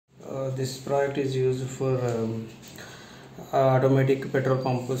This product is used for automatic petrol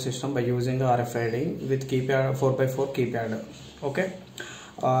pump system by using the RFID with keypad 4x4 keypad. Okay.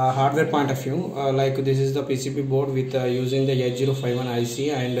 Hardware point of view, like this is the PCB board with using the 8051 IC,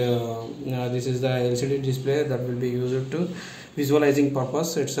 and this is the LCD display that will be used to visualizing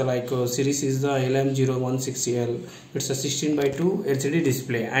purpose. It's like series is the LM016L. It's a 16:2 LCD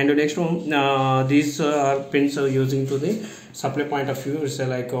display. And next one, these are pins using to the supply point of view. It's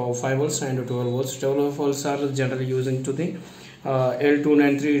like 5 volts and 12 volts. 12 volts are generally using to the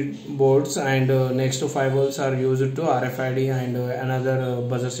L293 boards, and next to 5 volts are used to RFID and another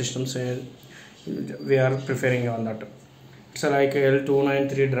buzzer systems we are preferring on that. It's like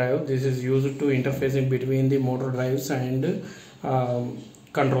L293 drive. This is used to interfacing between the motor drives and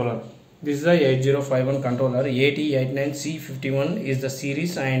controller. This is the 8051 controller. AT89C51 is the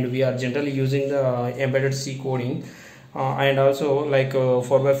series, and we are generally using the embedded C coding. And also like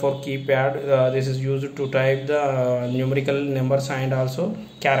 4x4 keypad, this is used to type the numerical numbers and also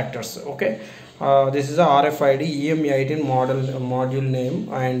characters. Okay, this is a RFID EM18 module name,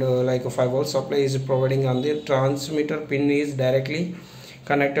 and like a 5 volt supply is providing on the transmitter pin is directly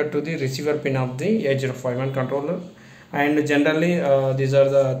connected to the receiver pin of the 8051 controller. And generally these are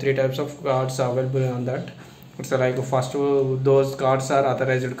the 3 types of cards available on that. It's like first those cards are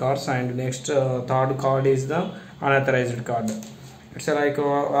authorized cards, and next third card is the unauthorized card. It's like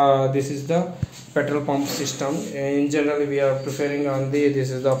this is the petrol pump system. In general we are preferring on the,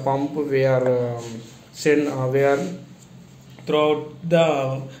 this is the pump we are we are throw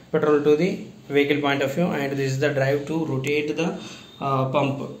the petrol to the vehicle point of view, and this is the drive to rotate the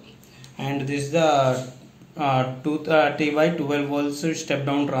pump, and this is the 230 by 12 volts step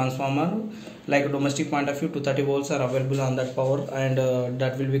down transformer. Like domestic point of view, 230 volts are available on that power, and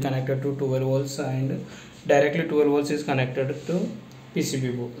that will be connected to 12 volts, and directly 12 volts is connected to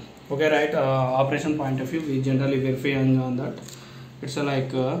PCB board. Okay, right. Operation point of view, we generally verify on that. It's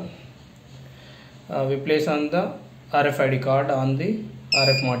like we place on the RFID card on the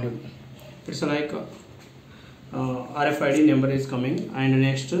RF module. It's like RFID number is coming, and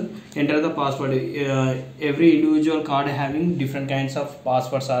next enter the password. Every individual card having different kinds of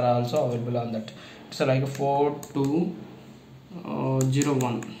passwords are also available on that. It's like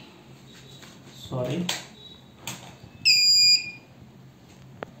 4201. Sorry.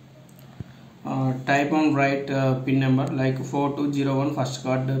 Type on right pin number like 4201, first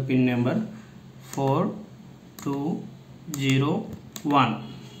card pin number 4201.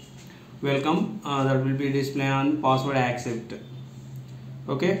 Welcome. That will be display on password accept.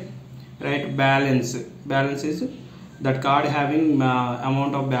 Okay, right. Balance is that card having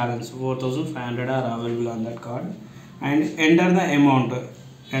amount of balance 4500 are available on that card, and enter the amount.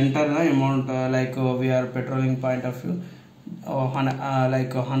 Like we are petroling point of view,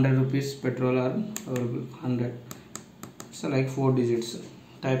 like 100 rupees petrol are available. 100, so like 4 digits.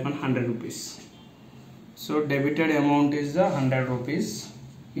 Type on 100 rupees. So debited amount is the 100 rupees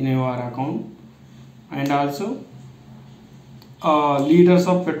in your account, and also liters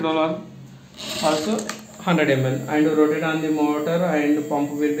of petrol are also 100 ml, and rotate on the motor and pump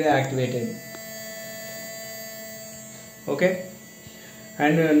will be activated. Okay,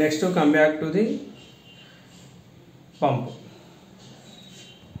 and next to come back to the pump.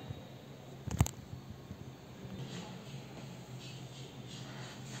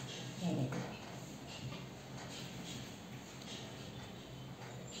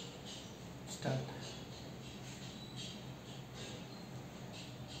 Start.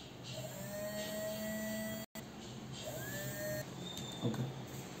 Okay.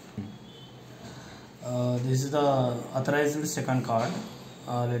 This is the authorized second card.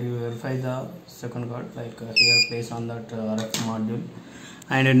 Let you verify the second card, like here place on that RF module,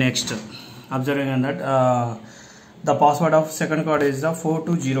 and next observing on that the password of second card is the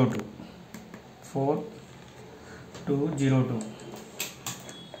 4202. 4202.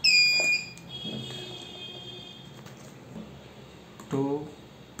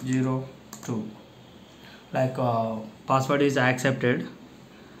 202, like password is accepted,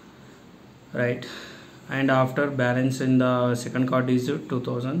 right? And after balance in the second card is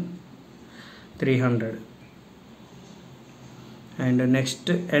 2300, and next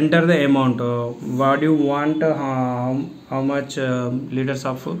enter the amount. What do you want? How much liters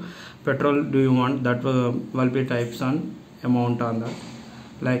of petrol do you want? That will be types on amount on that,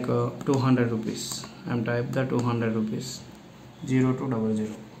 like 200 rupees. I'm type the 200 rupees.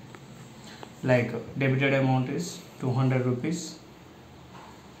 0200, like debited amount is 200 rupees,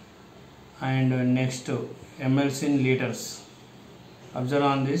 and next mls in liters. Observe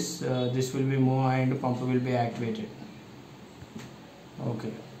on this, this will be move and pump will be activated.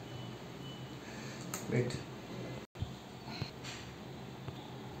 Okay, Wait.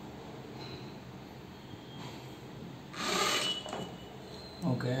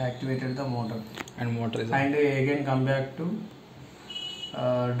 Okay, activated the motor. And motor is on. And again come back to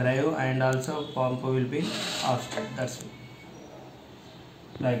drive, and also pump will be off state. That's it.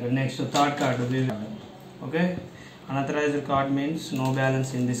 Like next to third card will be, okay. Unauthorized card means no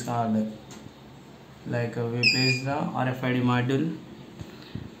balance in this card. Like we place the RFID module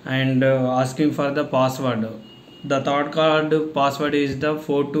and asking for the password. The third card password is the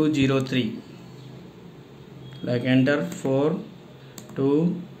 4203. Like enter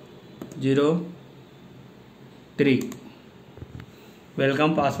 4203.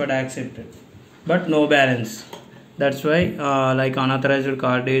 Welcome, password accepted, but no balance. That's why like unauthorized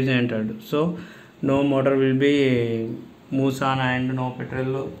card is entered, so no motor will be moves on and no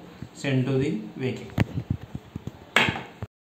petrol sent to the vehicle.